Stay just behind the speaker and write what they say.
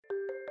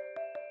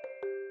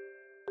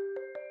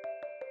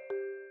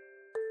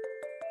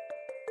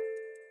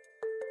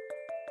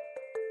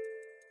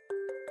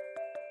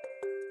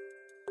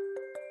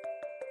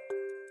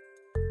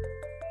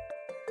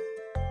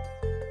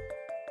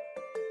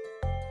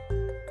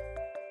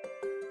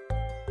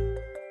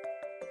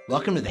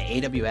Welcome to the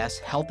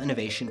AWS Health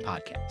Innovation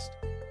Podcast,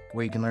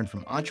 where you can learn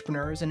from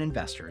entrepreneurs and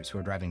investors who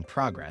are driving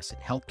progress in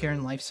healthcare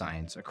and life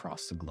science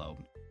across the globe.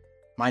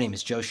 My name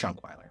is Joe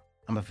Schunkweiler.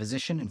 I'm a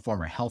physician and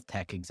former health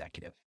tech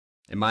executive.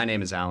 And my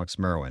name is Alex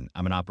Merwin.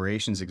 I'm an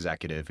operations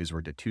executive who's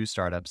worked at 2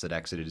 startups that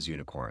exited as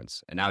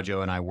unicorns. And now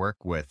Joe and I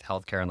work with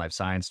healthcare and life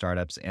science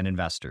startups and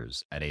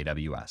investors at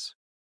AWS.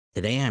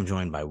 Today, I'm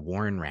joined by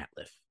Warren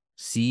Ratliff,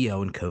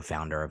 CEO and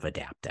co-founder of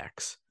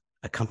AdaptX,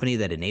 a company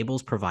that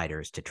enables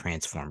providers to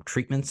transform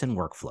treatments and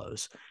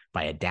workflows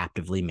by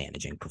adaptively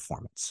managing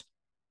performance.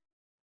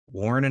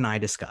 Warren and I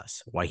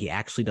discuss why he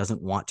actually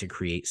doesn't want to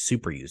create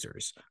super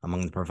users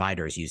among the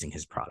providers using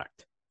his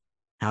product,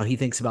 how he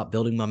thinks about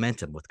building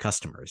momentum with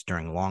customers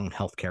during long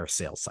healthcare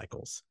sales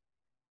cycles,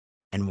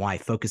 and why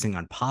focusing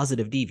on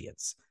positive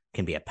deviance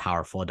can be a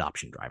powerful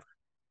adoption driver.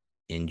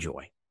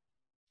 Enjoy.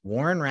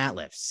 Warren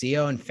Ratliff,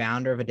 CEO and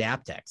founder of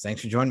AdaptX. Thanks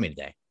for joining me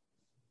today.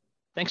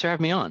 Thanks for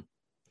having me on.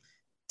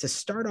 To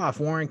start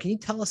off, Warren, can you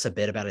tell us a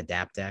bit about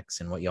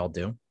AdaptX and what y'all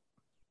do?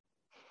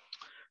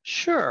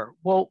 Sure.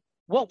 Well,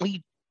 what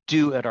we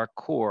do at our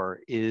core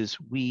is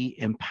we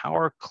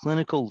empower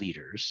clinical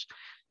leaders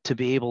to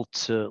be able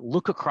to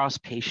look across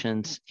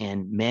patients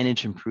and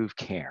manage improved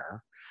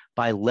care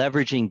by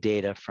leveraging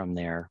data from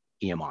their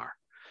EMR.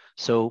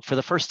 So for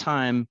the first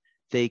time,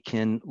 they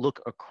can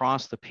look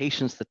across the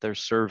patients that they're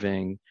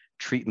serving,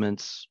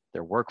 treatments,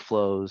 their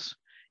workflows,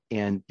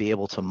 and be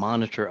able to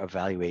monitor,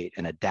 evaluate,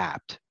 and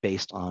adapt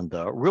based on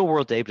the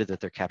real-world data that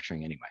they're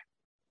capturing anyway.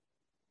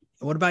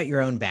 What about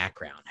your own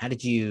background? How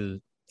did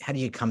you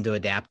come to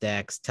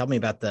AdaptX? Tell me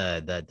about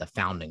the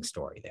founding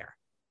story there.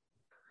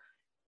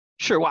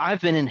 Sure. Well,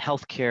 I've been in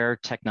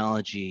healthcare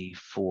technology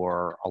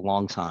for a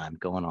long time,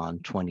 going on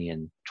 20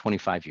 and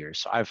 25 years.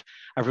 So I've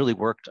really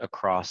worked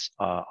across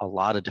a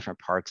lot of different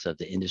parts of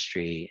the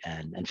industry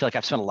and feel like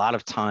I've spent a lot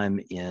of time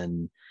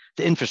in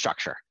the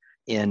infrastructure,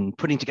 in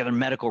putting together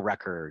medical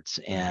records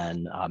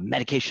and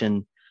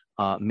medication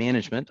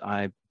management.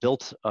 I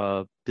built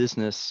a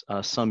business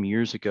some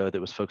years ago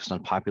that was focused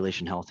on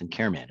population health and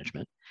care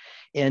management.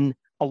 And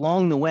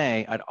along the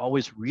way, I'd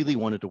always really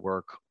wanted to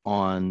work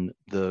on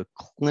the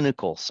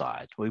clinical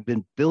side. We've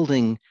been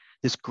building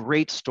this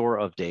great store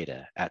of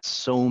data at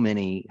so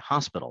many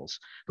hospitals,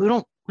 but we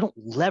don't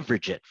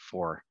leverage it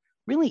for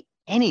really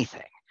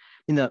anything.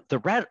 I mean,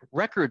 the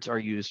records are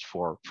used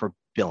for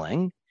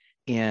billing,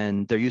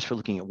 and they're used for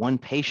looking at one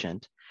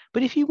patient.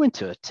 But if you went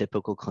to a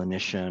typical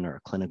clinician or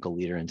a clinical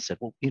leader and said,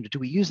 well, do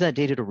we use that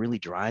data to really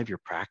drive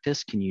your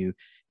practice? Can you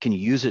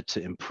use it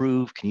to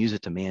improve? Can you use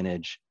it to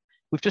manage?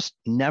 We've just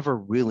never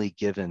really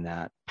given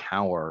that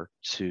power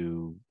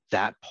to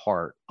that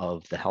part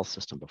of the health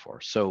system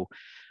before. So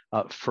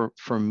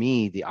for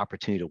me, the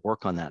opportunity to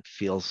work on that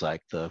feels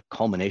like the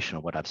culmination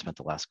of what I've spent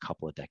the last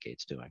couple of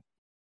decades doing.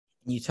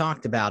 You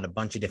talked about a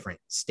bunch of different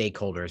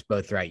stakeholders,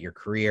 both throughout your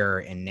career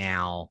and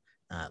now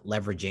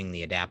leveraging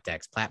the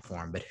AdaptX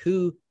platform, but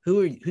who's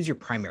your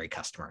primary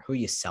customer? Who are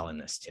you selling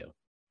this to?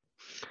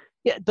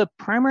 Yeah, the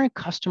primary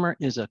customer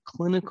is a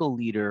clinical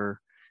leader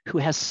who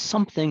has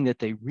something that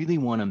they really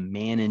want to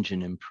manage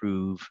and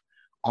improve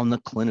on the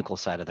clinical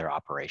side of their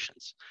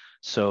operations.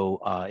 So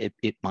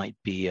it might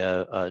be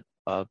a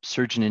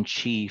surgeon in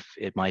chief,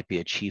 it might be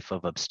a chief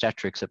of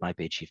obstetrics, it might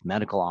be a chief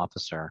medical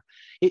officer,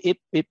 it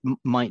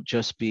might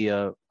just be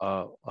a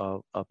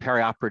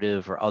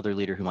perioperative or other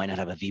leader who might not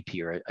have a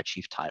VP or a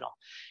chief title.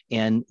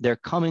 And they're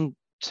coming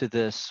to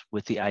this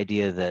with the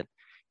idea that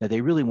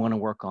they really want to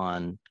work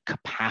on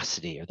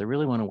capacity, or they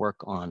really want to work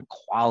on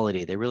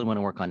quality, they really want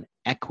to work on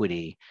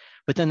equity,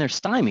 but then they're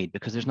stymied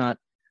because there's not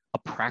a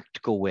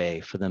practical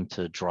way for them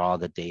to draw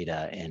the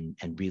data and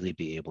really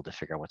be able to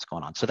figure out what's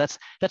going on. So that's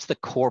the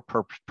core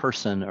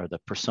person or the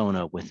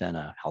persona within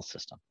a health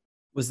system.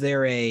 Was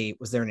there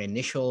an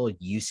initial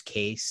use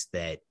case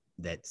that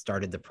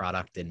started the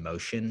product in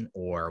motion,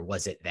 or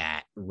was it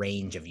that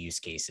range of use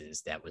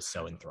cases that was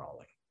so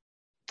enthralling?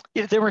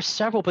 Yeah, there were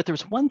several, but there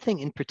was one thing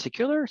in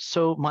particular.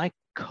 So my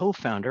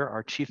co-founder,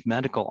 our chief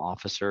medical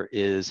officer,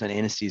 is an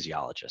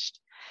anesthesiologist.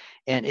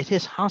 And at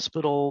his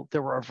hospital,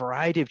 there were a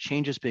variety of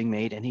changes being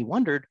made. And he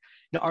wondered,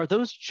 are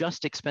those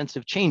just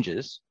expensive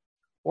changes,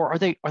 or are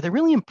they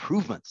really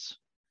improvements?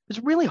 It's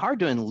really hard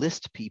to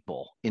enlist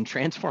people in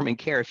transforming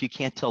care if you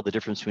can't tell the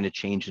difference between a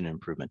change and an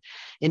improvement.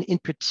 And in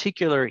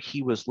particular,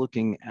 he was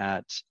looking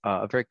at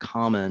a very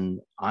common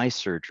eye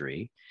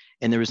surgery,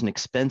 and there was an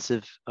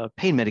expensive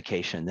pain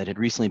medication that had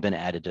recently been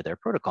added to their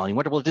protocol. And he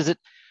wondered, well, is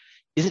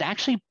it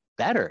actually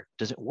better?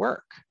 Does it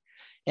work?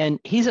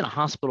 And he's in a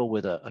hospital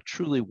with a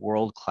truly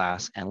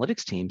world-class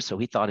analytics team. So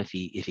he thought if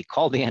he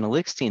called the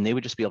analytics team, they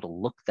would just be able to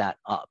look that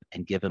up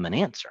and give him an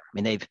answer.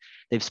 I mean,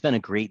 they've spent a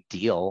great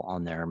deal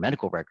on their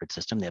medical record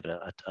system. They have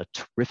a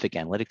terrific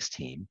analytics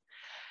team.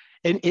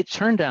 And it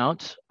turned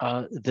out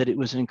that it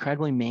was an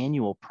incredibly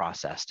manual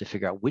process to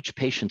figure out which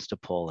patients to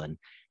pull and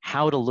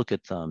how to look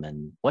at them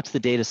and what's the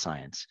data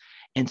science.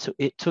 And so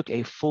it took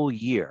a full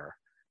year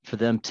for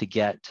them to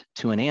get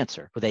to an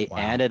answer. But they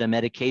added a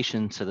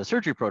medication to the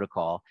surgery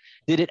protocol.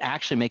 Did it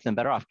actually make them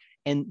better off?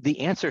 And the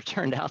answer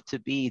turned out to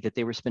be that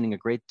they were spending a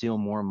great deal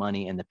more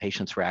money and the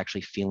patients were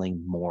actually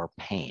feeling more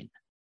pain.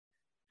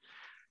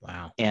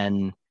 Wow.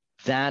 And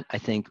that, I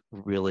think,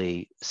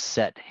 really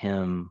set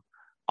him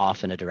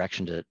off in a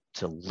direction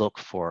to look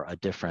for a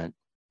different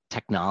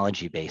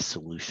technology-based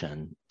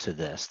solution to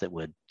this that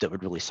would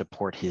really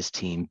support his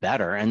team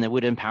better and that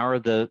would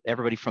empower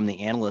everybody from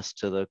the analyst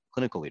to the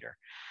clinical leader.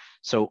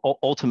 So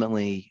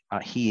ultimately,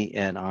 he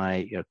and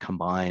I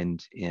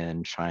combined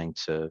in trying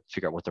to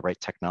figure out what the right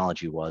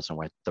technology was and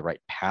what the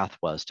right path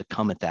was to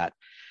come at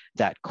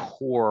that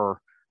core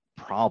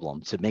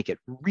problem, to make it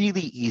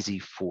really easy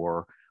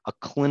for a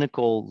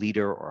clinical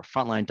leader or a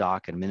frontline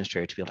doc and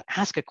administrator to be able to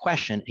ask a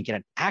question and get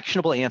an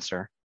actionable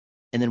answer.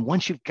 And then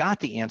once you've got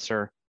the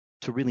answer,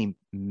 to really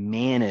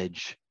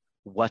manage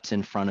what's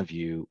in front of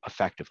you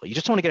effectively. You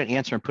just don't want to get an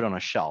answer and put it on a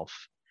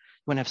shelf.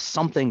 You want to have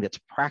something that's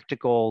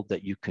practical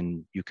that you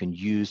can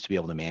use to be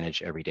able to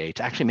manage every day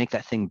to actually make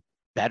that thing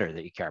better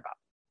that you care about.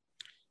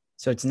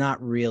 So it's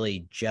not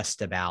really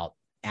just about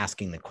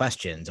asking the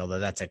questions, although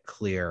that's a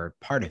clear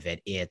part of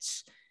it.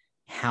 It's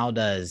how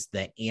does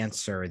the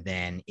answer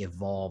then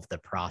evolve the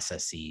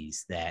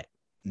processes that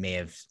may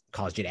have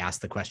caused you to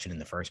ask the question in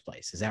the first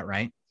place? Is that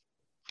right?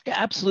 Yeah,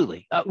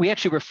 absolutely. We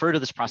actually refer to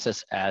this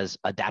process as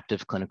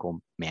adaptive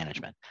clinical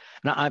management.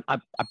 Now,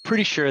 I'm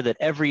pretty sure that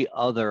every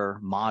other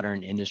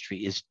modern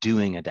industry is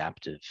doing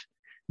adaptive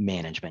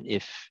management.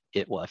 If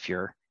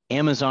you're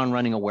Amazon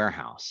running a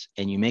warehouse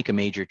and you make a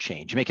major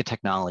change, you make a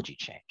technology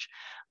change,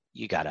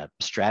 you got to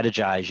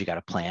strategize, you got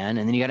to plan,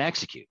 and then you got to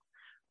execute.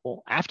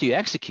 Well, after you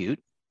execute,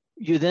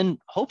 you then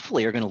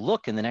hopefully are going to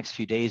look in the next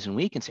few days and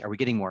week and say, are we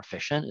getting more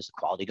efficient? Is the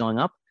quality going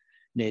up?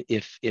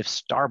 If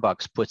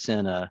Starbucks puts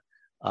in a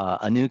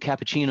new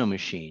cappuccino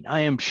machine,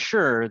 I am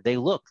sure they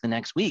look the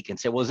next week and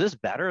say, well, is this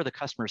better? Are the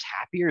customers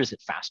happier? Is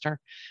it faster?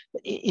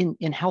 But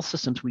in health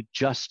systems, we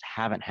just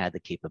haven't had the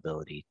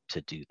capability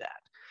to do that.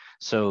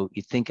 So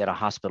you think at a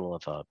hospital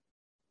of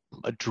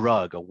a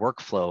drug, a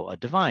workflow, a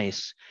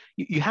device,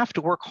 you have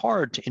to work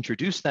hard to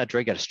introduce that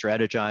drug. You got to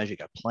strategize, you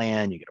got to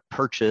plan, you got to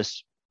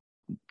purchase.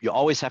 You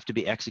always have to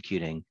be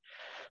executing.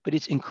 But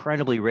it's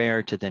incredibly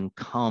rare to then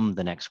come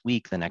the next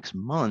week, the next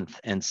month,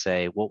 and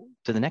say, well,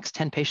 do the next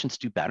 10 patients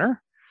do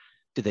better?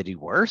 Did they do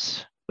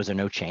worse? Was there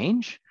no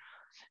change?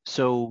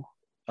 So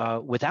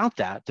without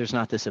that, there's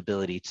not this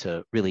ability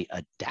to really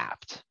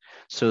adapt.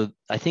 So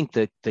I think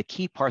the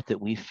key part that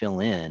we fill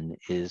in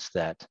is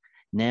that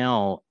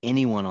now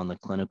anyone on the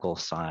clinical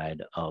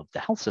side of the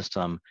health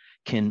system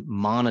can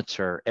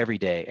monitor every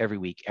day, every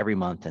week, every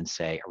month and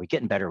say, are we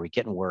getting better? Are we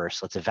getting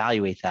worse? Let's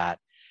evaluate that.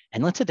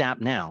 And let's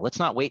adapt now. Let's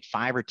not wait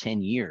 5 or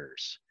 10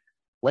 years.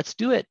 Let's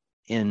do it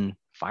in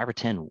 5 or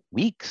 10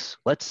 weeks.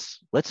 Let's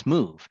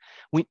move.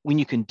 When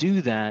you can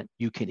do that,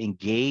 you can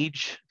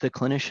engage the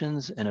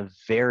clinicians in a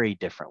very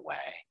different way.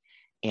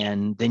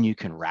 And then you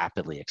can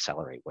rapidly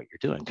accelerate what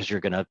you're doing because you're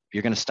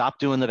gonna stop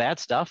doing the bad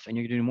stuff and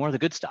you're gonna do more of the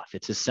good stuff.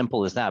 It's as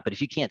simple as that. But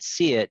if you can't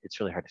see it, it's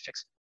really hard to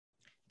fix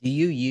it. Do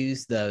you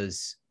use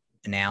those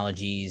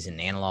analogies and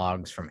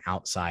analogs from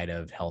outside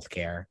of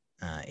healthcare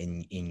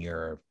in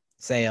your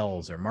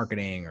sales or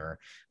marketing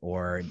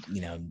or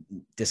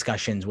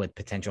discussions with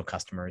potential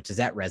customers? Does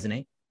that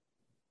resonate?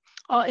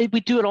 We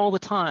do it all the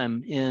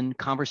time in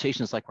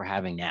conversations like we're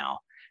having now.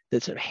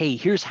 That said, hey,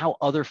 here's how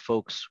other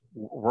folks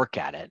work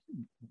at it.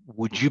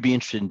 Would you be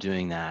interested in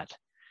doing that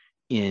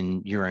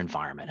in your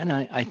environment? And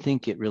I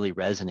think it really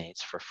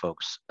resonates for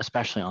folks,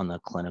 especially on the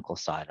clinical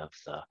side of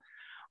the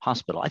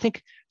hospital. I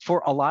think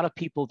for a lot of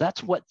people,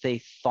 that's what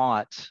they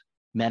thought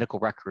medical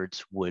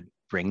records would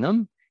bring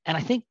them. And I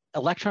think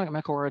electronic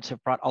medical records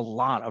have brought a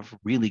lot of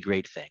really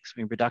great things. I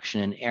mean,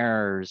 reduction in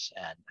errors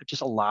and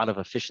just a lot of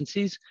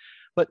efficiencies.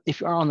 But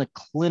if you're on the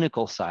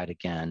clinical side,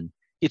 again,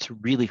 it's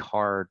really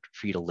hard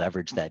for you to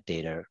leverage that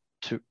data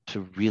to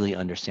really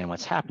understand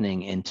what's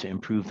happening and to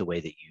improve the way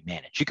that you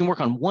manage. You can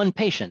work on one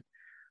patient,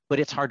 but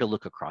it's hard to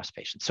look across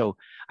patients. So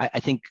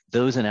I think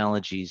those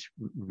analogies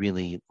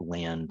really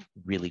land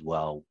really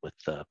well with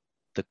the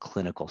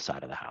clinical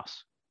side of the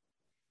house.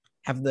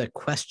 Have the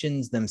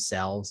questions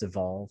themselves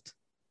evolved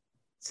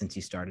since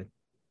you started?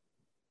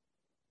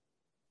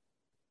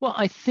 Well,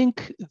 I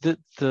think that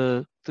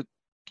the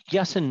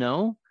yes and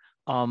no.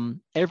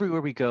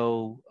 Everywhere we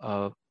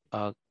go,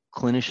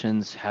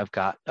 clinicians have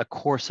got a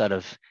core set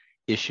of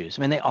issues.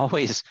 I mean, they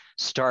always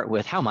start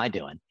with, how am I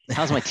doing?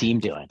 How's my team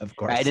doing? Of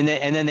course. Right? And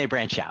then they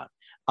branch out.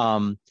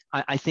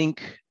 I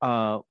think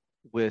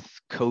with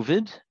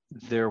COVID,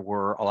 there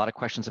were a lot of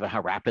questions about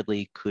how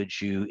rapidly could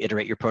you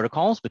iterate your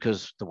protocols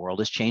because the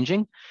world is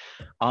changing.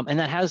 And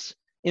that has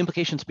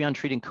implications beyond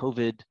treating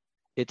COVID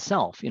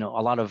itself. A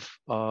lot of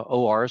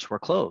ORs were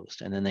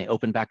closed and then they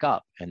opened back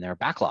up and there are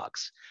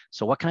backlogs.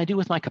 So what can I do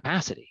with my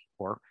capacity?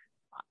 Or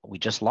we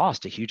just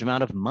lost a huge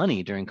amount of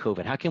money during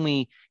COVID. How can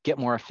we get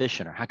more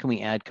efficient, or how can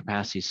we add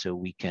capacity so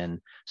we can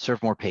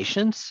serve more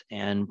patients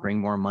and bring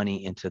more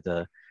money into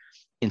the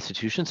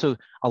institution? So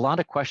a lot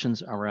of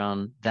questions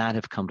around that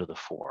have come to the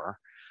fore.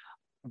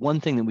 One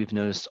thing that we've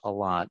noticed a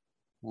lot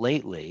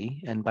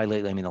lately, and by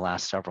lately I mean the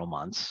last several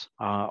months,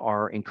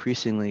 are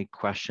increasingly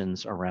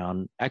questions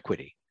around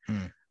equity.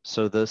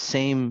 So the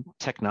same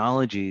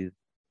technology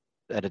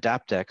at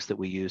AdaptX that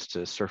we use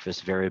to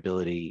surface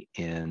variability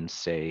in,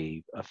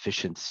 say,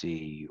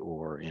 efficiency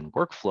or in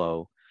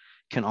workflow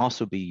can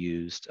also be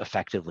used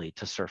effectively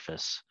to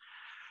surface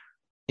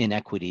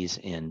inequities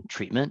in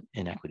treatment,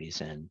 inequities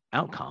in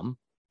outcome.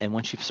 And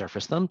once you've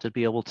surfaced them, to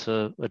be able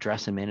to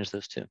address and manage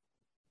those too.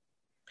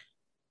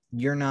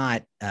 You're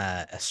not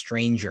a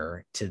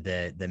stranger to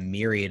the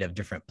myriad of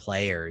different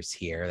players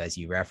here, as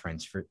you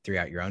referenced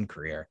throughout your own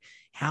career.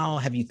 How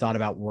have you thought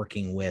about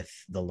working with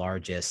the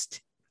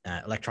largest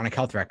electronic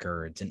health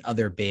records and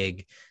other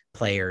big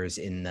players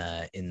in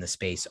the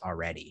space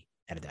already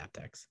at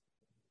AdaptX?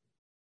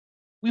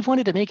 We've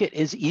wanted to make it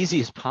as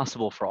easy as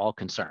possible for all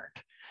concerned.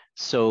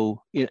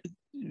 So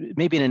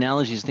maybe an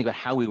analogy is to think about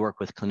how we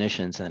work with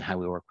clinicians and how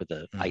we work with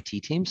the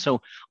IT team.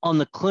 So on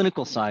the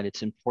clinical side,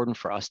 it's important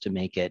for us to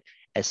make it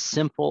as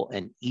simple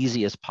and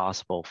easy as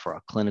possible for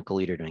a clinical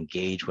leader to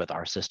engage with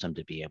our system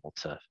to be able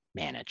to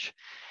manage.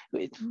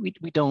 We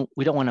don't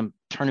want to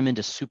turn them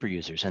into super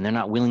users, and they're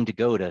not willing to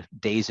go to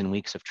days and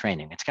weeks of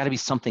training. It's got to be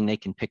something they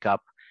can pick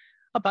up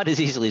about as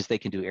easily as they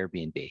can do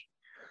Airbnb.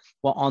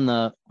 Well, on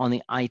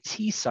the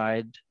IT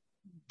side,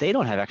 they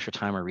don't have extra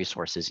time or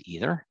resources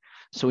either.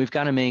 So we've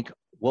got to make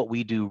what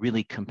we do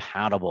really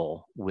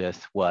compatible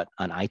with what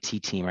an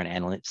IT team or an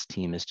analytics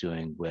team is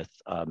doing with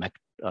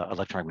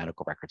electronic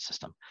medical record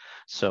system.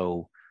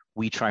 So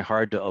we try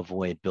hard to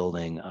avoid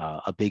building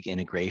a big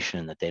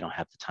integration that they don't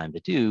have the time to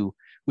do.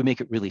 We make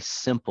it really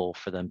simple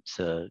for them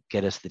to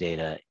get us the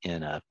data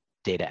in a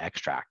data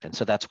extract. And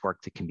so that's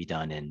work that can be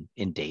done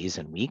in days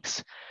and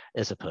weeks,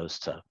 as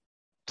opposed to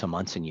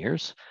months and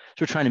years.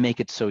 So we're trying to make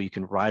it so you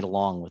can ride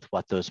along with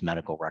what those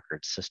medical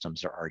record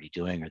systems are already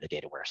doing, or the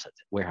data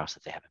warehouse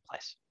that they have in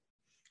place.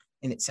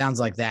 And it sounds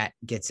like that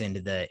gets into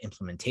the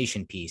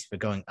implementation piece, but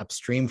going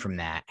upstream from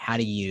that, how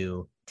do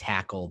you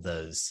tackle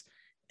those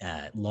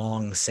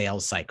long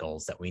sales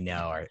cycles that we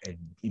know are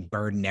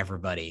burden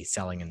everybody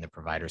selling in the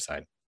provider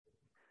side?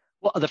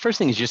 Well, the first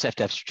thing is you just have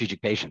to have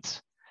strategic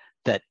patience.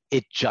 That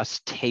it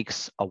just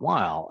takes a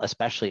while,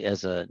 especially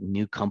as a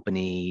new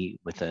company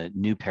with a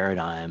new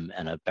paradigm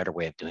and a better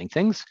way of doing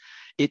things.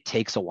 It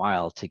takes a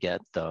while to get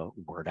the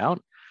word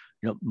out.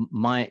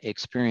 My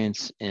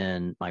experience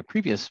in my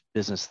previous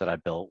business that I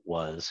built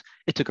was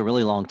it took a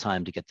really long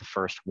time to get the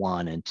first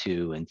 1 and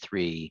 2 and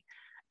 3.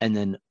 And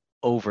then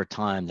over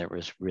time, there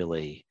was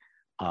really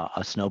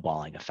a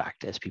snowballing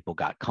effect as people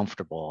got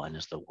comfortable and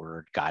as the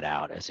word got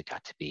out, as it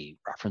got to be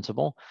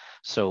referenceable.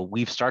 So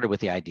we've started with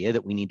the idea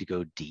that we need to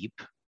go deep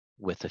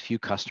with a few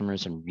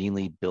customers and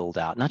really build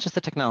out not just the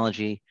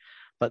technology,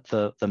 but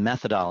the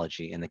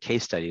methodology and the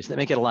case studies that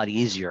make it a lot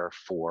easier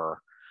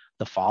for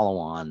the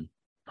follow-on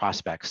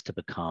prospects to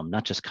become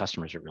not just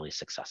customers, but really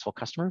successful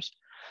customers.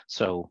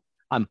 So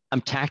I'm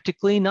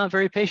tactically not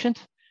very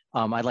patient.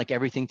 I'd like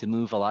everything to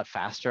move a lot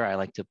faster. I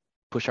like to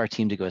push our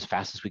team to go as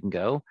fast as we can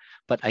go.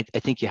 But I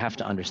think you have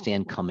to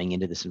understand coming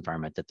into this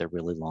environment that they're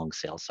really long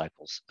sales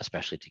cycles,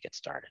 especially to get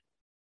started.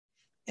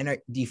 And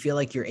do you feel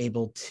like you're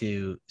able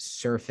to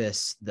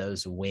surface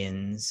those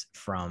wins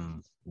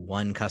from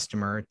one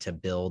customer to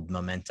build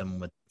momentum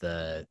with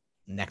the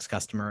next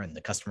customer and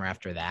the customer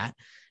after that?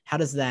 How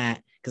does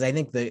that, because I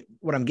think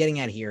what I'm getting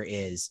at here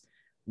is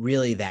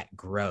really that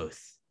growth.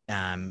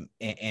 And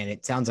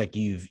it sounds like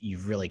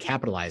you've really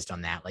capitalized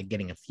on that, like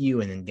getting a few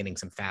and then getting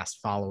some fast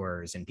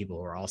followers and people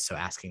who are also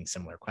asking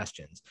similar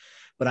questions.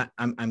 But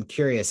I'm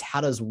curious,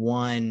 how does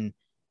one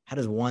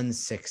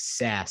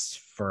success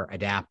for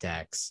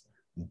AdaptX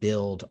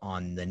build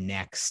on the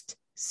next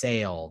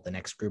sale, the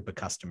next group of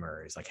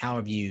customers? Like how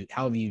have you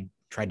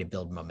tried to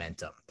build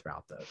momentum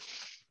throughout those?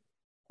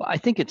 Well, I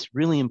think it's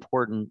really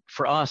important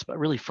for us, but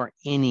really for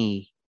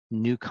any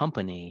new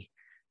company,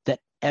 that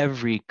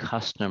every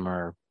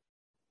customer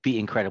be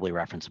incredibly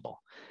referenceable.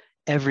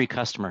 Every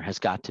customer has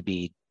got to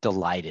be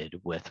delighted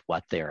with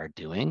what they are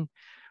doing.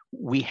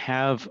 We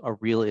have a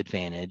real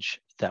advantage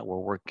that we're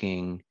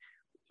working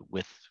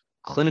with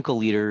clinical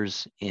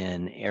leaders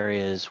in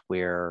areas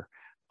where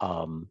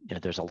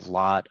there's a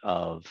lot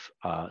of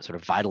sort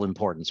of vital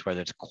importance, whether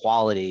it's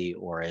quality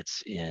or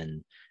it's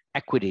in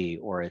equity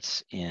or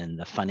it's in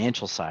the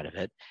financial side of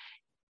it,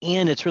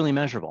 and it's really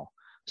measurable.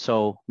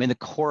 So, the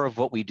core of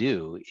what we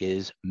do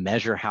is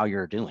measure how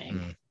you're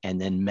doing and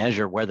then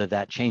measure whether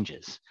that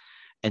changes.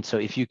 And so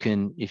if you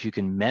can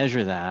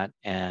measure that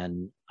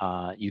and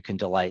you can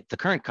delight the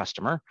current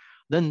customer,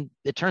 then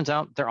it turns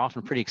out they're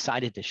often pretty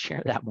excited to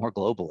share that more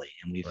globally.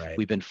 And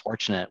we've been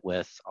fortunate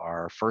with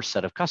our first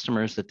set of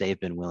customers that they've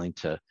been willing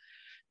to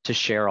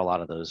share a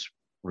lot of those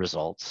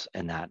results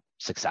and that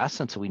success.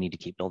 And so we need to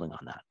keep building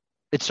on that.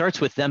 It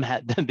starts with them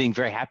being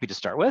very happy to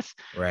start with,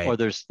 or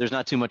there's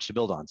not too much to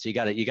build on. So you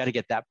got to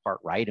get that part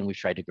right, and we've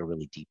tried to go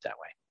really deep that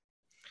way.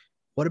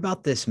 What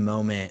about this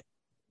moment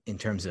in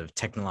terms of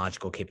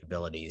technological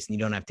capabilities? And you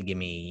don't have to give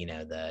me,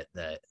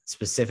 the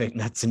specific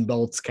nuts and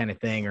bolts kind of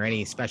thing or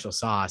any special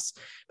sauce,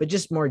 but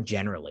just more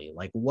generally,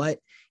 like what,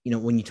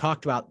 when you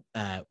talked about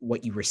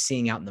what you were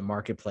seeing out in the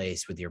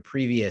marketplace with your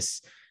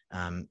previous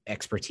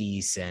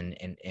expertise and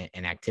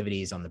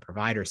activities on the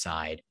provider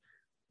side,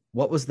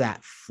 what was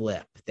that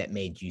flip that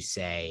made you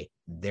say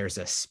there's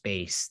a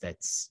space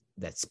that's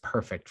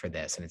perfect for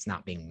this and it's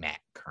not being met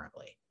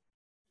currently?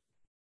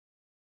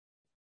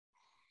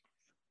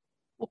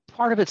 Well,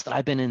 part of it's that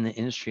I've been in the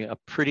industry a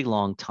pretty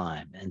long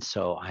time. And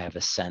so I have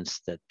a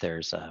sense that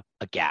there's a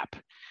gap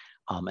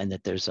and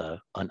that there's an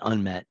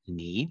unmet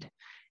need.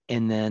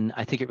 And then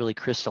I think it really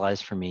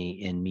crystallized for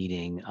me in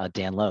meeting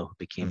Dan Lowe, who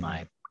became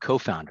my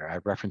co-founder. I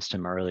referenced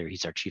him earlier.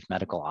 He's our chief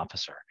medical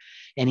officer.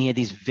 And he had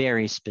these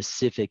very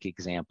specific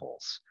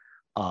examples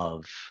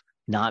of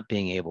not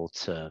being able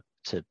to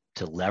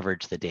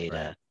leverage the data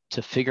Right.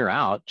 to figure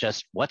out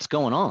just what's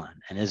going on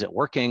and is it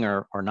working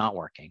or not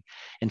working.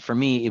 And for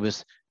me, it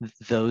was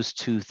those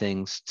two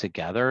things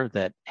together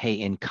that, hey,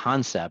 in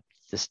concept,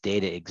 this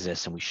data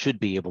exists and we should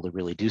be able to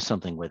really do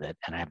something with it.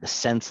 And I have the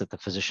sense that the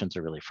physicians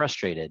are really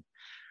frustrated.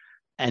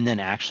 And then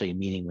actually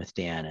meeting with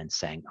Dan and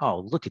saying, oh,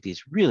 look at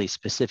these really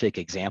specific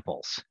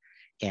examples.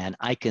 And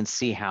I can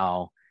see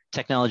how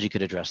technology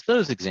could address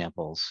those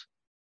examples,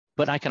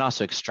 but I can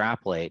also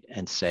extrapolate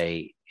and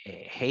say,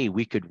 hey,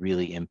 we could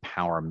really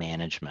empower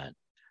management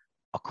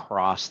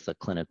across the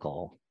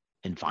clinical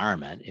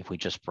environment if we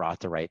just brought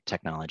the right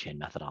technology and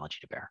methodology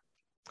to bear.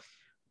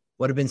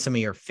 What have been some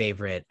of your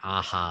favorite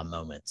aha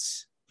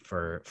moments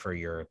for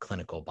your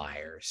clinical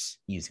buyers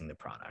using the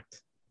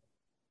product?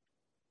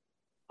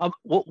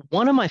 Well,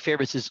 one of my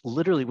favorites is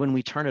literally when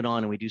we turn it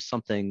on and we do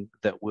something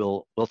that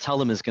we'll tell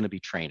them is going to be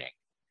training.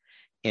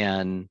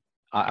 And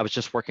I was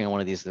just working on one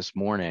of these this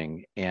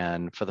morning,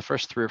 and for the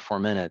first 3 or 4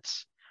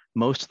 minutes,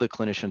 most of the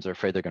clinicians are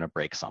afraid they're going to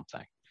break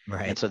something.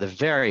 Right. And so they're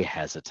very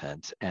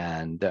hesitant.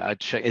 And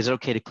is it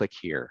okay to click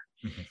here?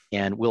 Mm-hmm.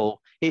 And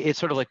it's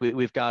sort of like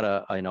we've got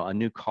a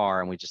new car,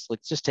 and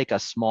let's just take a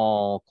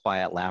small,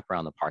 quiet lap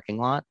around the parking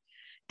lot.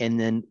 And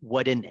then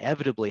what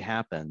inevitably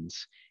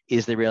happens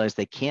is they realize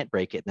they can't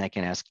break it and they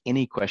can ask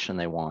any question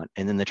they want.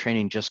 And then the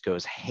training just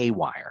goes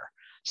haywire,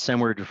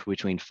 somewhere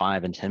between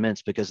 5 and 10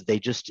 minutes, because they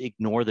just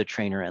ignore the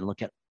trainer and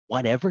look at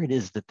whatever it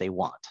is that they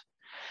want.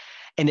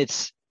 And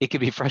it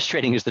could be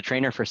frustrating as the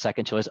trainer for a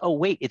second to realize, oh,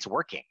 wait, it's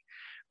working.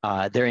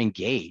 They're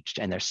engaged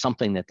and there's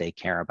something that they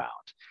care about.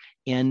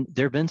 And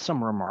there have been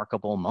some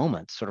remarkable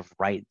moments sort of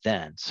right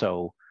then.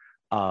 So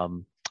we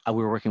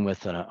were working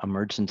with an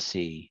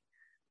emergency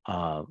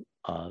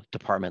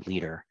department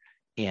leader,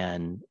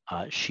 and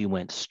she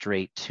went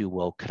straight to,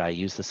 well, could I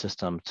use the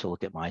system to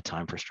look at my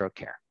time for stroke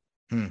care?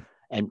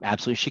 And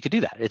absolutely, she could do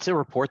that. It's a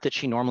report that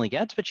she normally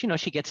gets, but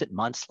she gets it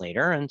months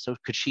later. And so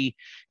could she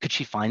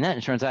find that? And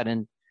it turns out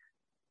in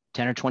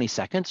 10 or 20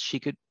 seconds, she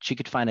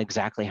could find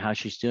exactly how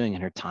she's doing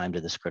in her time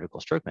to this critical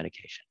stroke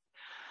medication.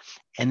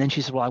 And then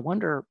she said, well, I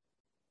wonder,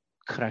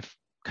 could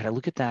I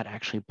look at that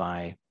actually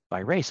by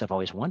race? I've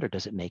always wondered,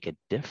 does it make a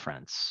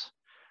difference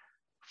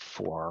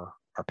for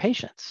our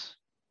patients?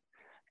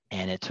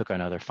 And it took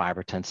another 5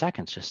 or 10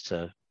 seconds just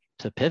to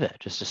pivot,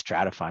 just to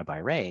stratify by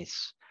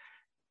race.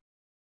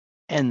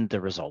 And the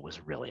result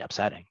was really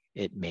upsetting.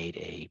 It made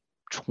a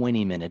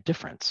 20-minute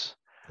difference.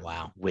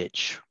 Wow.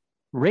 Which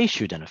race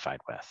you identified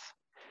with.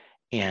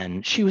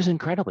 And she was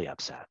incredibly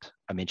upset.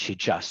 I mean, she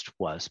just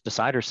was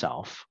beside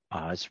herself.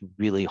 It's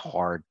really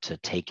hard to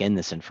take in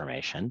this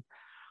information.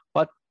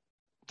 But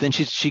then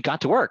she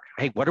got to work.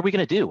 Hey, what are we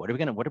going to do? What are we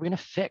going to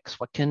fix?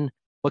 What can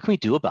we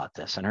do about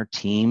this? And her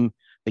team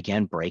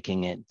began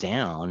breaking it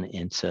down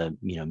into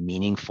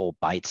meaningful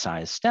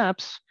bite-sized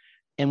steps.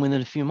 And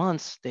within a few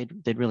months,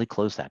 they'd really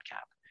close that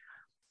gap.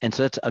 And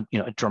so that's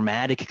a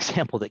dramatic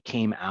example that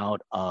came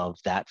out of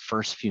that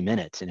first few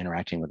minutes in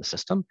interacting with the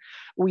system.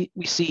 We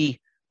see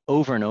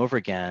over and over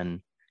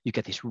again, you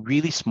get these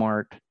really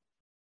smart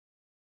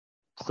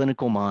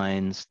clinical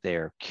minds.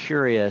 They're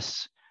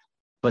curious,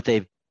 but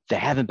they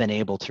haven't been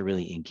able to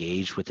really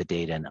engage with the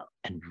data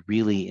and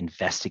really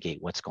investigate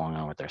what's going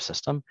on with their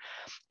system.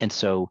 And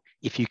so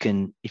if you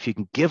can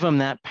give them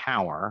that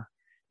power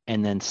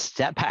and then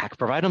step back,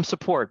 provide them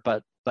support,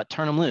 but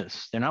turn them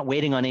loose. They're not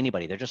waiting on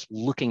anybody. They're just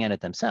looking at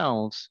it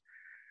themselves.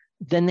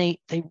 Then they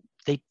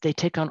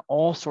take on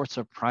all sorts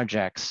of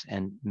projects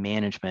and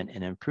management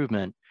and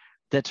improvement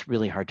that's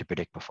really hard to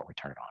predict before we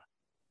turn it on.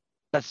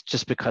 That's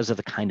just because of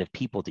the kind of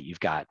people that you've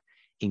got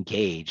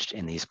engaged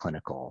in these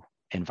clinical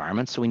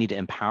environments. So we need to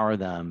empower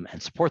them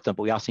and support them,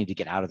 but we also need to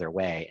get out of their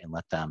way and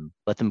let them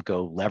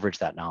go leverage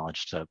that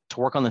knowledge to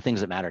work on the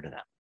things that matter to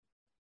them.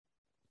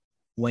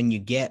 When you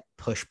get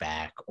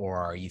pushback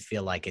or you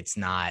feel like it's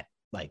not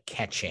like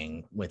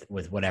catching with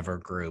whatever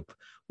group,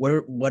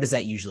 what does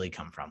that usually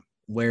come from?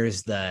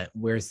 Where's the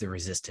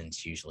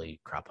resistance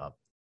usually crop up?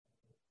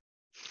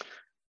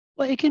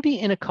 Well, it can be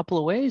in a couple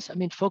of ways. I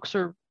mean, folks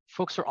are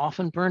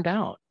often burned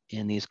out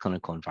in these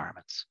clinical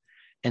environments.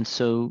 And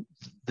so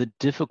the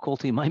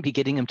difficulty might be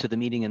getting them to the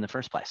meeting in the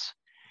first place,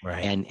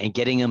 right? And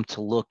getting them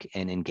to look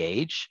and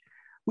engage.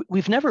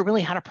 we've never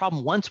really had a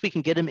problem once we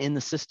can get them in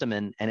the system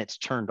and it's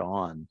turned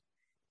on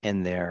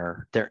and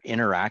they're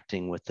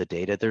interacting with the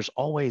data. There's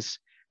always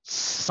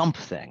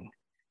something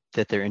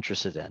that they're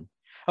interested in.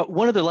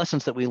 One of the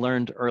lessons that we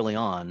learned early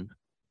on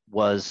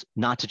was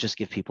not to just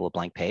give people a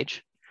blank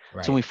page.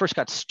 Right. So when we first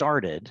got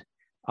started,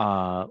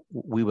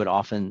 we would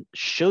often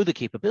show the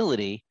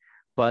capability,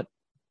 but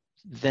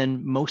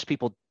then most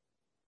people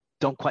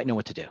don't quite know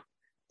what to do.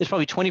 There's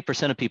probably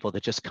 20% of people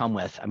that just come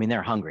with, I mean,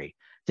 they're hungry.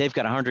 They've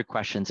got 100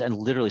 questions, and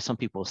literally some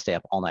people will stay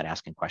up all night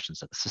asking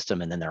questions of the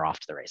system, and then they're off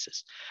to the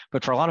races.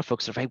 But for a lot of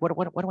folks, they're like, hey,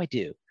 what do I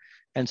do?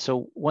 And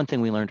so one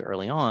thing we learned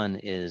early on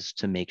is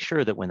to make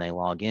sure that when they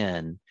log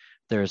in,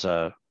 there's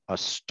a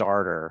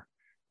starter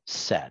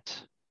set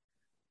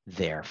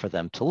there for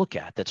them to look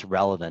at that's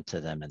relevant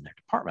to them in their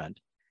department,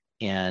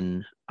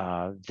 and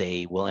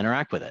they will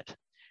interact with it.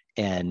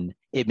 And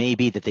it may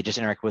be that they just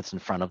interact with what's in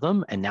front of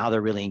them, and now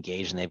they're really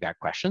engaged and they've got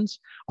questions,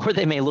 or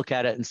they may look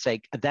at it and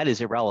say, that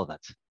is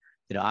irrelevant.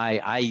 You know,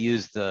 I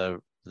use the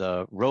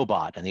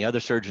robot and the other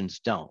surgeons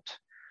don't.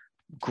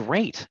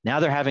 Great. Now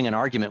they're having an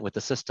argument with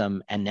the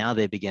system, and now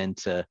they begin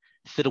to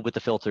fiddle with the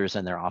filters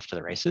and they're off to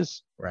the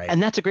races. Right.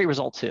 And that's a great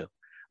result too.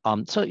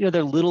 So, you know,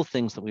 there are little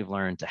things that we've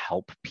learned to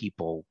help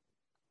people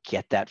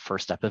get that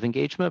first step of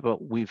engagement. But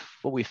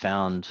what we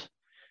found,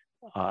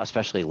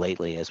 especially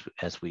lately,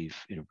 as we've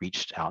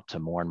reached out to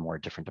more and more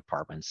different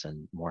departments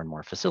and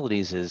more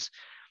facilities, is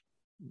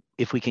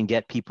if we can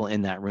get people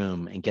in that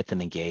room and get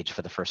them engaged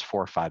for the first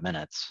 4 or 5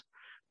 minutes,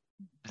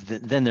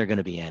 then they're going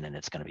to be in and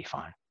it's going to be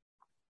fine.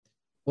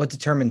 What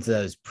determines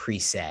those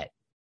preset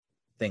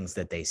things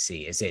that they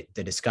see? Is it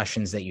the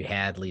discussions that you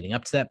had leading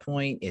up to that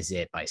point? Is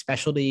it by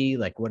specialty?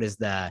 Like, what is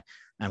the,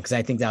 because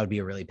I think that would be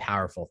a really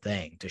powerful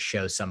thing to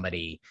show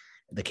somebody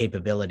the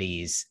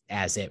capabilities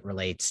as it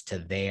relates to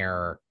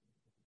their,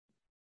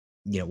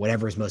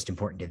 whatever is most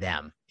important to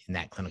them in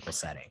that clinical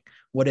setting.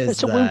 What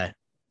is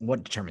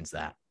what determines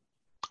that?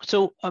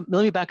 So let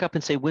me back up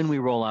and say, when we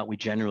roll out, we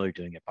generally are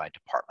doing it by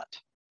department.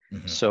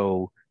 Mm-hmm.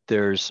 So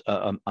there's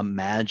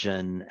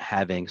imagine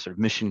having sort of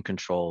mission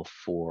control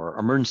for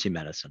emergency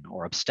medicine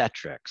or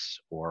obstetrics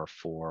or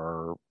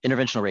for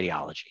interventional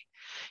radiology.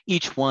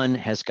 Each one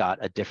has got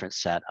a different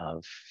set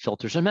of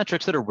filters and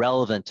metrics that are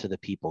relevant to the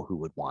people who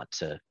would want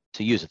to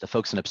use it. The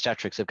folks in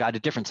obstetrics have got a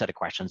different set of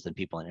questions than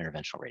people in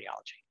interventional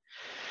radiology.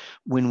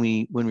 When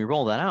we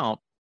roll that out,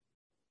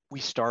 we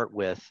start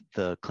with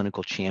the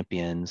clinical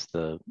champions,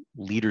 the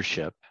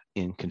leadership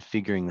in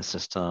configuring the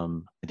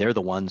system. They're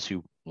the ones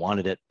who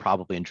wanted it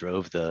probably and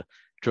drove the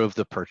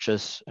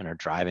purchase and are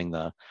driving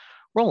the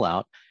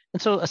rollout.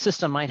 And so a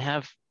system might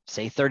have,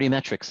 say, 30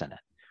 metrics in it.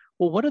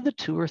 Well, what are the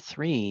 2 or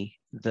 3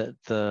 that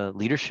the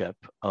leadership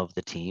of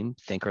the team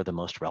think are the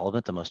most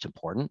relevant, the most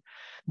important?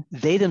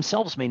 They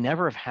themselves may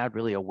never have had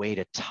really a way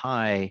to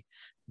tie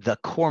the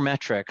core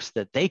metrics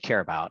that they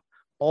care about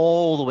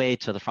all the way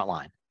to the front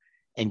line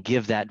and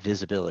give that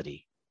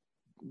visibility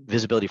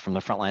from the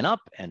front line up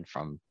and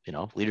from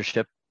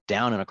leadership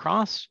down and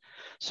across.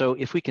 So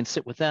if we can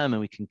sit with them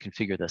and we can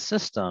configure the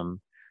system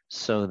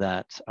so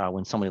that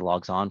when somebody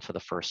logs on for the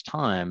first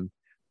time,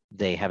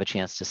 they have a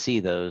chance to see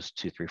those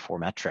 2, 3, 4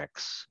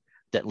 metrics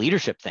that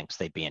leadership thinks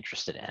they'd be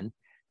interested in.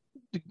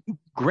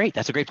 Great,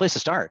 that's a great place to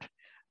start.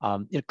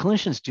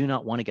 Clinicians do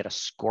not want to get a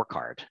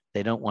scorecard.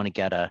 They don't want to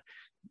get a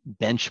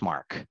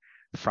benchmark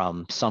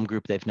from some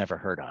group they've never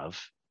heard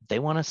of. They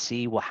want to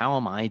see, well, how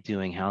am I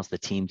doing? How's the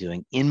team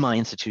doing in my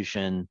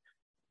institution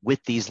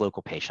with these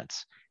local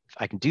patients? If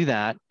I can do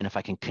that, and if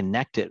I can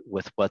connect it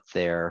with what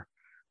their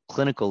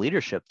clinical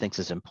leadership thinks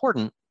is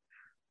important,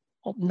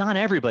 well, not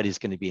everybody's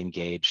going to be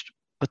engaged,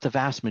 but the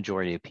vast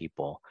majority of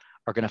people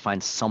are going to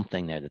find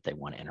something there that they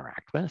want to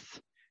interact with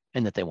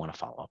and that they want to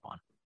follow up on.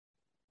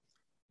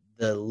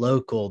 The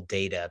local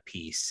data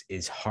piece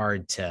is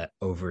hard to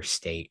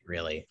overstate,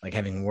 really. Like,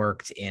 having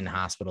worked in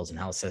hospitals and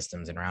health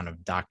systems and around a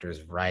doctors,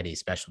 variety of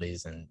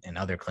specialties and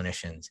other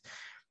clinicians,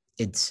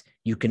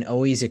 you can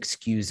always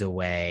excuse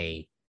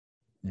away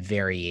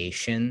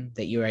variation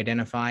that you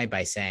identify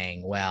by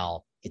saying,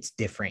 well, it's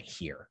different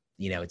here.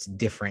 It's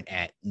different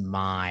at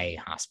my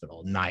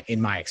hospital,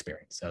 in my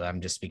experience. So I'm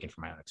just speaking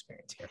from my own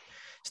experience here.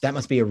 So that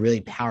must be a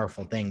really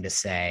powerful thing to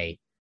say,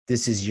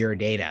 this is your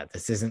data.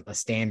 This isn't a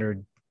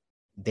standard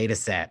data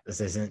set.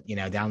 This isn't,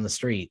 down the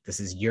street.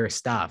 This is your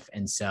stuff.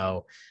 And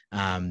so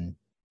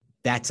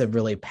that's a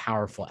really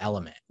powerful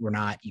element.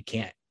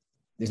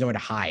 There's nowhere to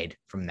hide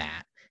from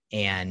that.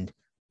 And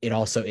it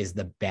also is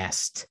the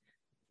best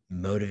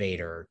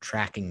motivator,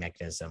 tracking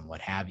mechanism, what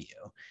have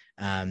you.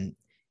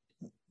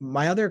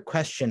 My other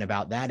question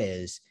about that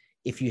is,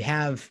 if you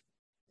have,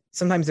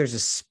 sometimes there's a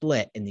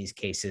split in these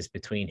cases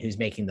between who's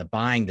making the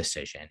buying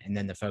decision and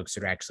then the folks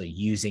that are actually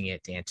using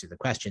it to answer the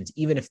questions,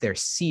 even if they're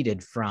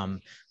seated from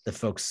the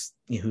folks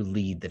who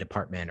lead the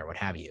department or what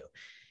have you.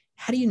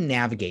 How do you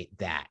navigate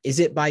that?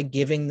 Is it by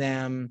giving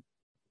them,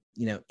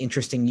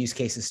 interesting use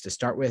cases to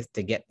start with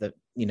to get the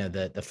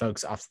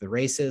folks off to the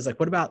races? Like,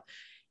 what about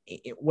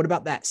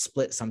that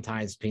split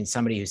sometimes between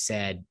somebody who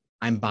said,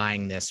 I'm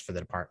buying this for the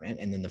department,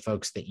 and then the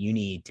folks that you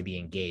need to be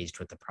engaged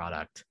with the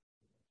product?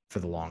 for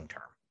the long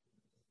term?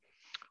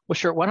 Well,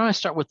 sure. Why don't I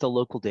start with the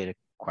local data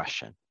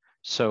question?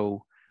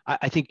 So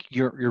I think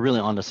you're really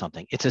onto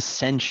something. It's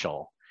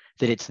essential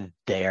that it's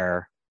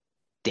their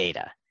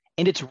data,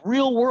 and it's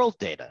real world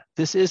data.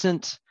 This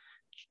isn't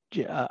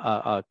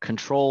a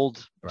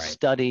controlled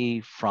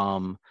study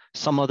from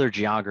some other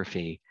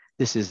geography.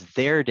 This is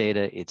their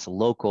data. It's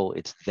local.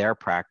 It's their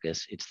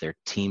practice. It's their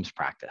team's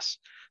practice.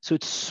 So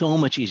it's so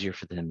much easier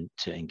for them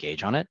to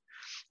engage on it.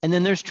 And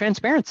then there's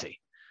transparency,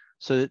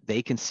 so that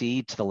they can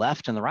see to the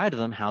left and the right of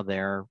them how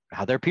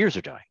their peers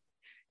are doing.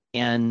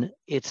 And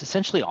it's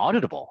essentially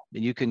auditable.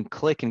 You can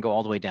click and go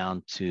all the way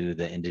down to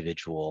the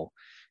individual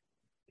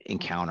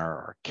encounter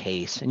or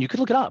case, and you could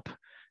look it up,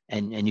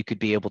 and you could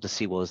be able to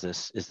see, well, is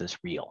this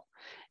real?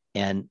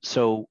 And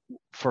so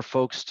for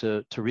folks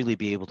to really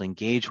be able to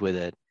engage with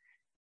it,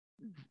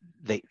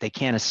 they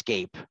can't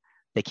escape.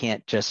 They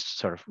can't just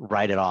sort of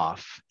write it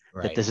off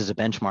that this is a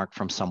benchmark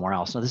from somewhere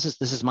else. No, this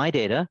is my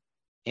data,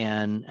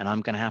 and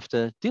I'm going to have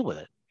to deal with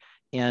it.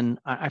 And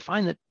I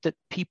find that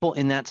people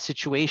in that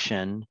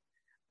situation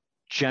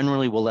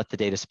generally will let the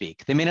data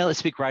speak. They may not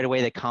speak right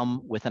away. They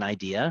come with an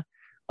idea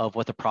of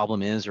what the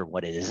problem is or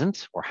what it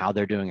isn't, or how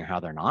they're doing or how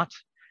they're not.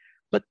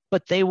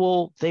 But they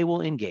will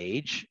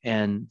engage,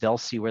 and they'll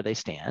see where they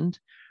stand.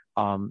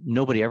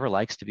 Nobody ever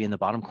likes to be in the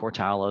bottom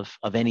quartile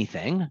of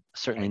anything,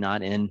 certainly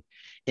not in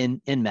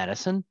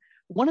medicine.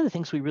 One of the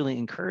things we really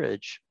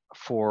encourage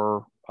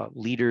for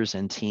leaders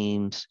and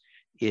teams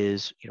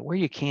is, where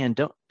you can,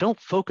 don't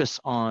focus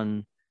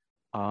on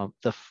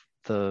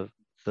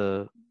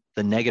the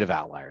negative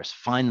outliers.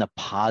 Find the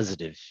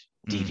positive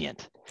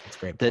deviant. That's a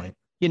great point.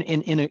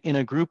 In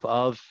a group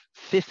of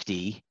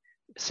 50,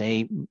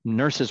 say,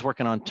 nurses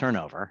working on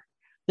turnover,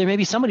 there may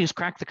be somebody who's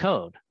cracked the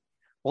code.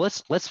 Well,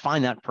 let's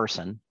find that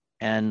person,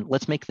 and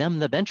let's make them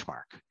the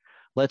benchmark.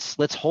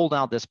 Let's hold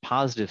out this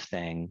positive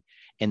thing,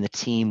 and the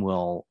team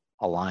will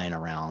align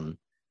around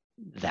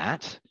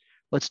that.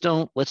 Let's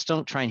don't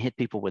try and hit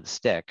people with a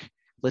stick.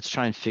 Let's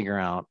try and figure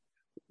out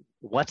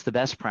what's the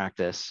best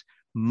practice.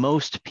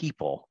 Most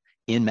people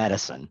in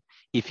medicine,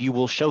 if you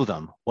will show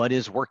them what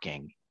is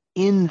working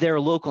in their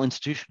local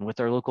institution with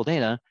their local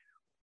data,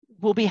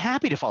 will be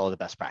happy to follow the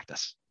best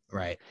practice.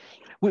 Right.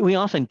 We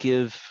often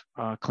give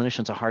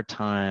clinicians a hard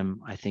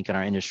time, I think, in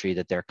our industry,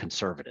 that they're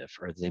conservative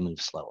or they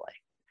move slowly.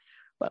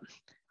 But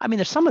I mean,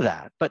 there's some of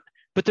that, but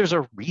there's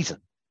a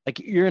reason. Like,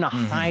 you're in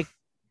a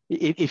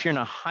if you're in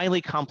a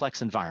highly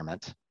complex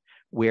environment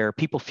where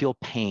people feel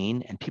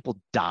pain and people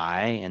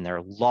die and there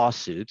are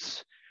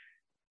lawsuits,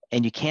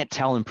 and you can't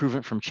tell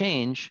improvement from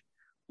change,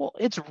 well,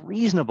 it's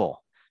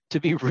reasonable to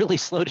be really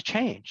slow to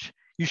change.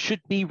 You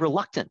should be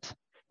reluctant,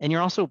 and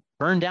you're also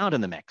burned out in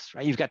the mix,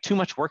 right? You've got too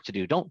much work to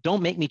do.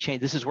 Don't make me change.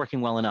 This is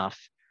working well enough.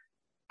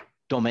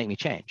 Don't make me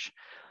change.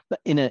 But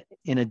in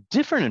a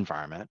different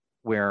environment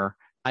where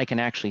I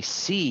can actually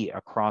see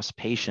across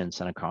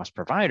patients and across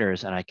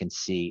providers, and I can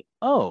see,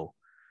 oh,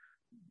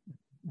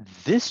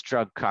 this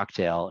drug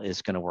cocktail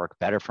is going to work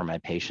better for my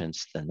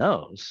patients than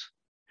those,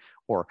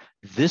 or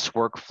this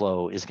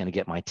workflow is going to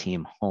get my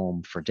team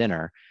home for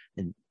dinner,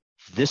 and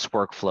this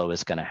workflow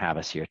is going to have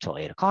us here till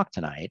 8 o'clock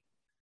tonight.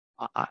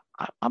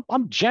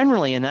 I'm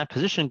generally in that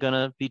position going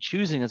to be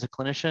choosing as a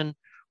clinician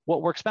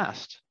what works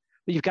best.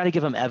 But you've got to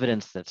give them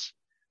evidence that's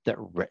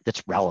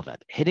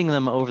relevant. Hitting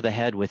them over the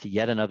head with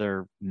yet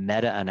another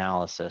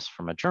meta-analysis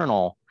from a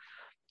journal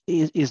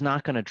is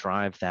not going to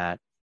drive that.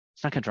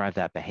 It's not going to drive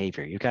that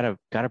behavior. You've got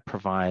to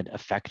provide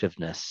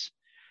effectiveness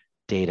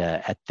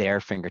data at their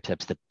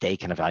fingertips that they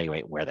can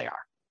evaluate where they are.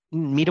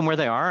 Meet them where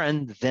they are,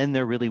 and then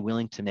they're really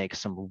willing to make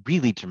some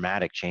really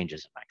dramatic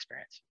changes, in my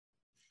experience.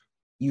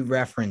 You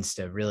referenced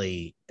a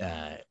really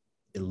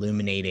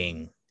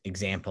illuminating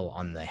example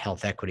on the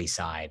health equity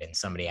side, and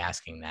somebody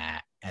asking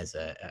that as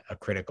a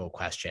critical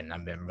question.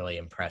 I've been really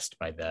impressed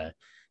by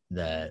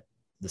the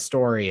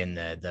story and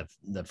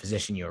the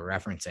physician you were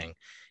referencing.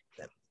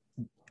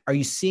 Are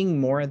you seeing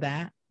more of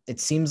that? It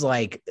seems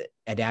like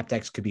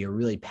AdaptX could be a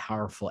really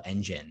powerful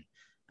engine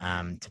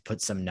to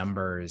put some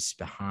numbers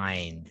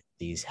behind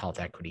these health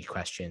equity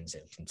questions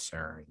and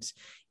concerns.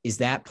 Is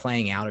that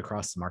playing out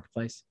across the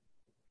marketplace?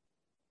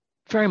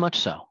 Very much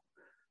so.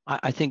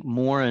 I think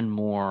more and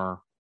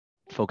more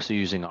folks are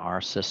using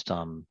our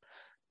system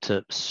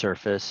to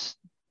surface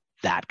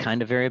that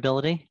kind of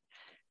variability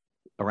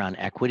around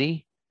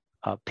equity.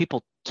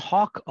 People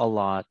talk a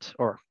lot,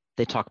 or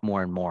they talk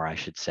more and more, I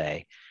should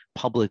say,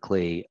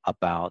 publicly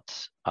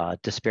about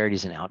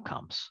disparities in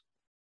outcomes.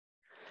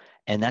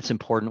 And that's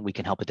important. We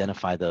can help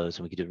identify those,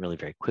 and we can do it really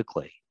very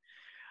quickly.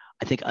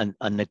 I think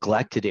a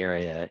neglected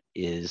area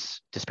is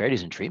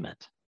disparities in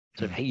treatment.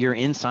 So hey, you're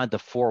inside the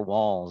four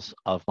walls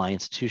of my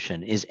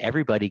institution. Is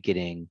everybody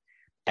getting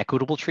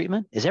equitable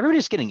treatment? Is everybody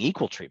just getting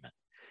equal treatment?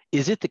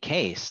 Is it the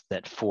case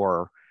that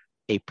for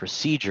a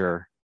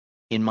procedure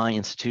in my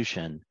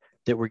institution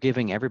that we're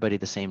giving everybody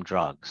the same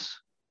drugs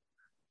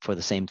for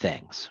the same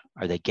things?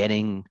 Are they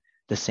getting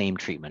the same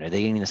treatment? Are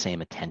they getting the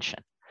same attention?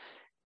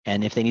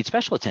 And if they need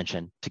special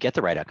attention to get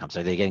the right outcomes,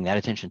 are they getting that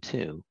attention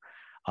too?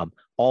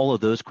 All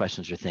of those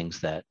questions are things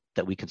that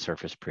that we can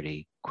surface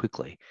pretty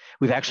quickly.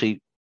 We've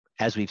actually,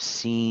 as we've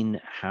seen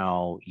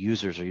how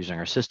users are using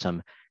our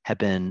system, have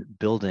been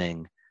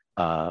building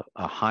a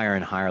higher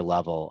and higher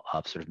level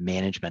of sort of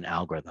management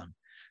algorithm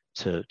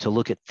to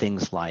look at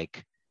things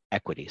like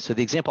equity. So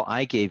the example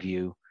I gave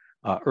you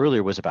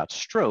earlier was about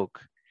stroke,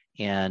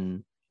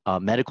 and a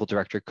medical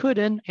director could,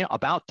 in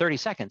about 30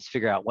 seconds,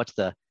 figure out what's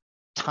the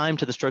time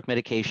to the stroke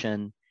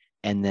medication,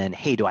 and then,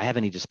 hey, do I have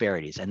any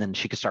disparities? And then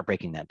she could start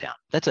breaking that down.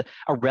 That's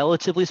a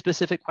relatively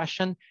specific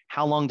question.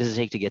 How long does it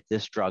take to get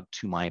this drug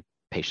to my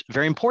patient?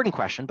 Very important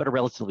question, but a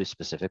relatively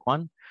specific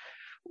one.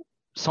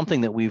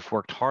 Something that we've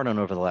worked hard on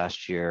over the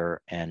last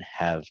year and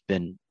have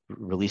been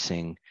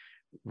releasing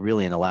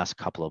really in the last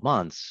couple of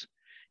months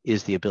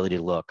is the ability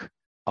to look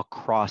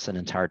across an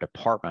entire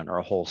department or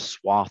a whole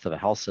swath of a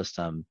health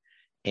system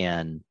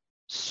and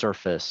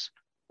surface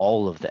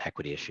all of the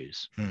equity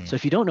issues. So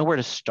if you don't know where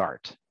to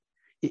start,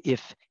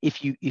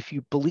 if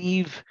you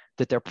believe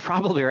that there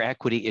probably are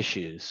equity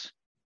issues,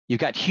 you've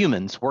got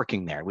humans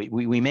working there.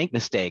 We make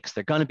mistakes.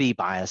 There are going to be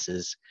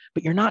biases,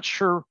 but you're not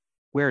sure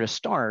where to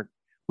start.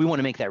 We want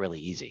to make that really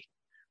easy.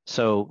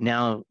 So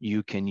now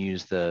you can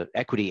use the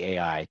equity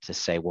AI to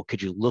say, well,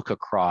 could you look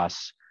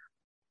across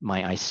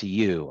my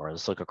ICU, or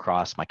let's look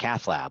across my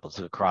cath lab, let's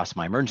look across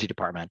my emergency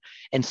department,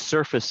 and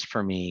surface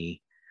for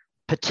me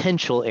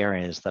potential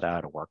areas that I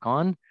ought to work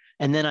on.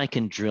 And then I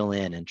can drill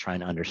in and try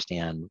and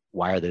understand,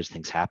 why are those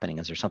things happening?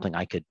 Is there something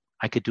I could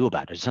do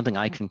about it? Is there something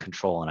I can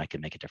control and I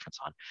can make a difference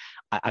on?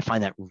 I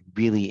find that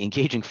really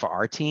engaging for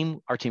our team.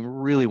 Our team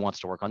really wants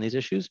to work on these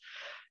issues.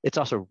 It's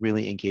also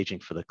really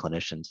engaging for the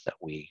clinicians that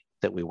we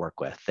work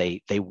with.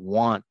 They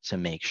want to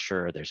make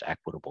sure there's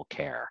equitable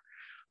care.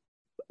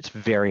 It's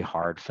very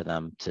hard for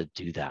them to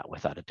do that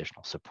without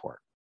additional support.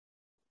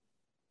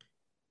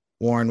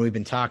 Warren, we've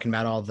been talking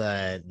about all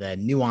the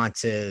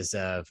nuances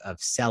of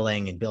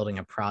selling and building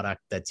a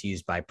product that's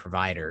used by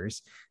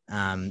providers.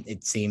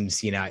 It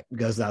seems, it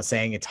goes without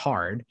saying it's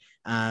hard.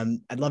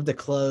 I'd love to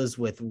close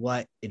with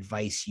what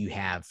advice you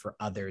have for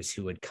others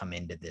who would come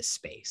into this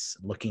space,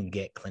 looking to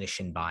get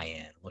clinician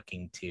buy-in,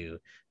 looking to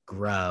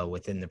grow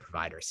within the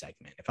provider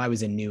segment. If I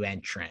was a new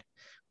entrant,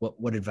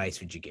 what advice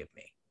would you give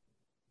me?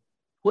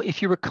 Well,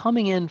 if you were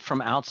coming in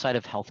from outside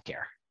of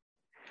healthcare,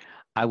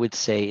 I would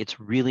say it's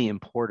really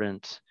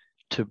important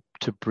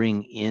to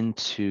bring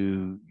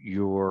into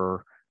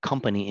your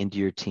company, into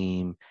your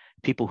team,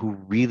 people who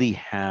really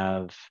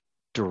have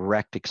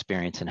direct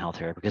experience in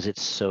healthcare, because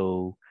it's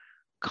so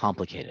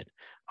complicated.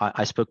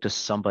 I spoke to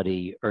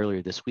somebody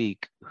earlier this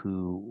week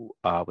who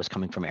was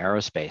coming from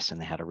aerospace,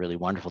 and they had a really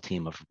wonderful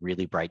team of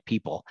really bright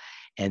people,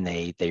 and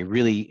they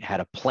really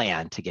had a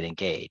plan to get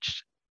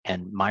engaged.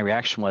 And my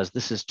reaction was,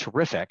 this is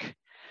terrific,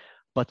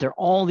 but there are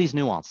all these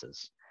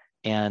nuances,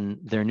 and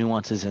there are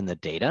nuances in the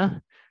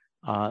data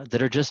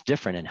that are just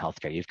different in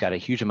healthcare. You've got a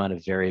huge amount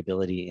of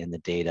variability in the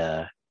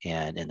data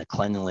and in the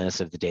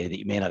cleanliness of the data that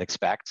you may not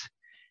expect.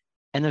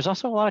 And there's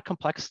also a lot of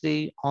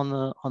complexity on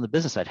the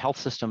business side. Health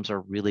systems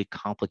are really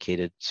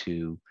complicated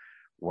to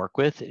work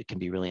with. It can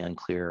be really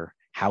unclear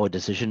how a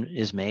decision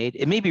is made.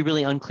 It may be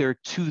really unclear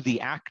to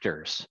the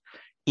actors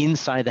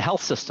inside the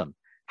health system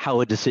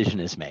how a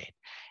decision is made.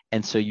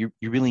 And so you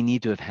really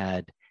need to have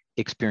had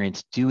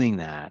experience doing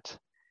that.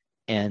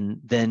 And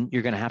then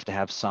you're going to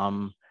have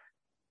some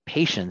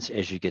patience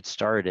as you get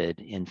started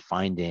in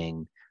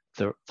finding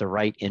the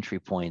right entry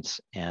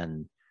points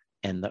and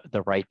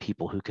the right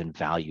people who can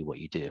value what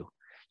you do.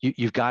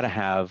 You've got to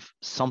have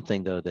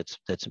something, though, that's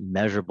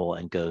measurable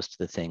and goes to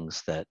the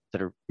things that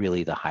are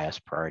really the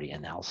highest priority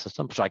in the health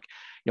system. It's like,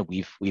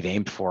 we've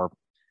aimed for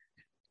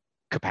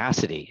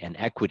capacity and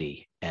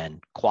equity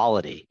and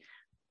quality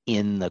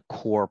in the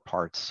core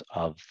parts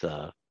of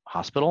the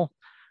hospital.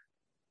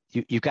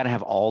 You've got to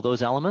have all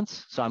those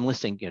elements. So I'm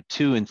listing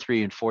 2 and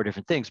 3 and 4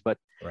 different things, but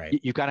right.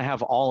 You've got to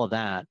have all of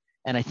that.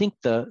 And I think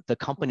the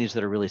companies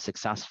that are really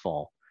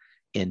successful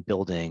in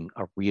building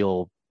a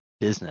real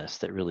business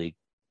that really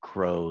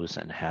grows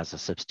and has a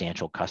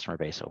substantial customer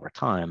base over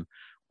time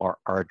are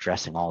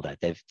addressing all that.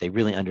 They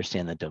really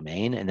understand the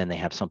domain, and then they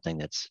have something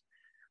that's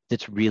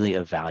really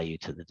of value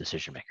to the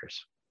decision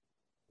makers.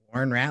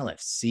 Warren Ratliff,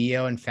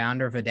 CEO and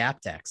founder of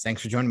AdaptX.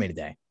 Thanks for joining me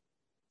today.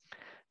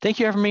 Thank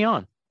you for having me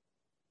on.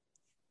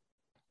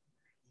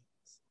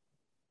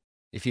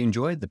 If you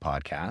enjoyed the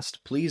podcast,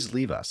 please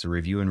leave us a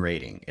review and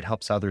rating. It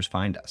helps others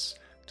find us.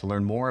 To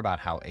learn more about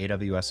how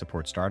AWS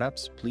supports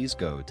startups, please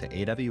go to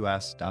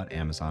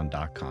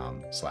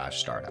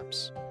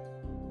aws.amazon.com/startups.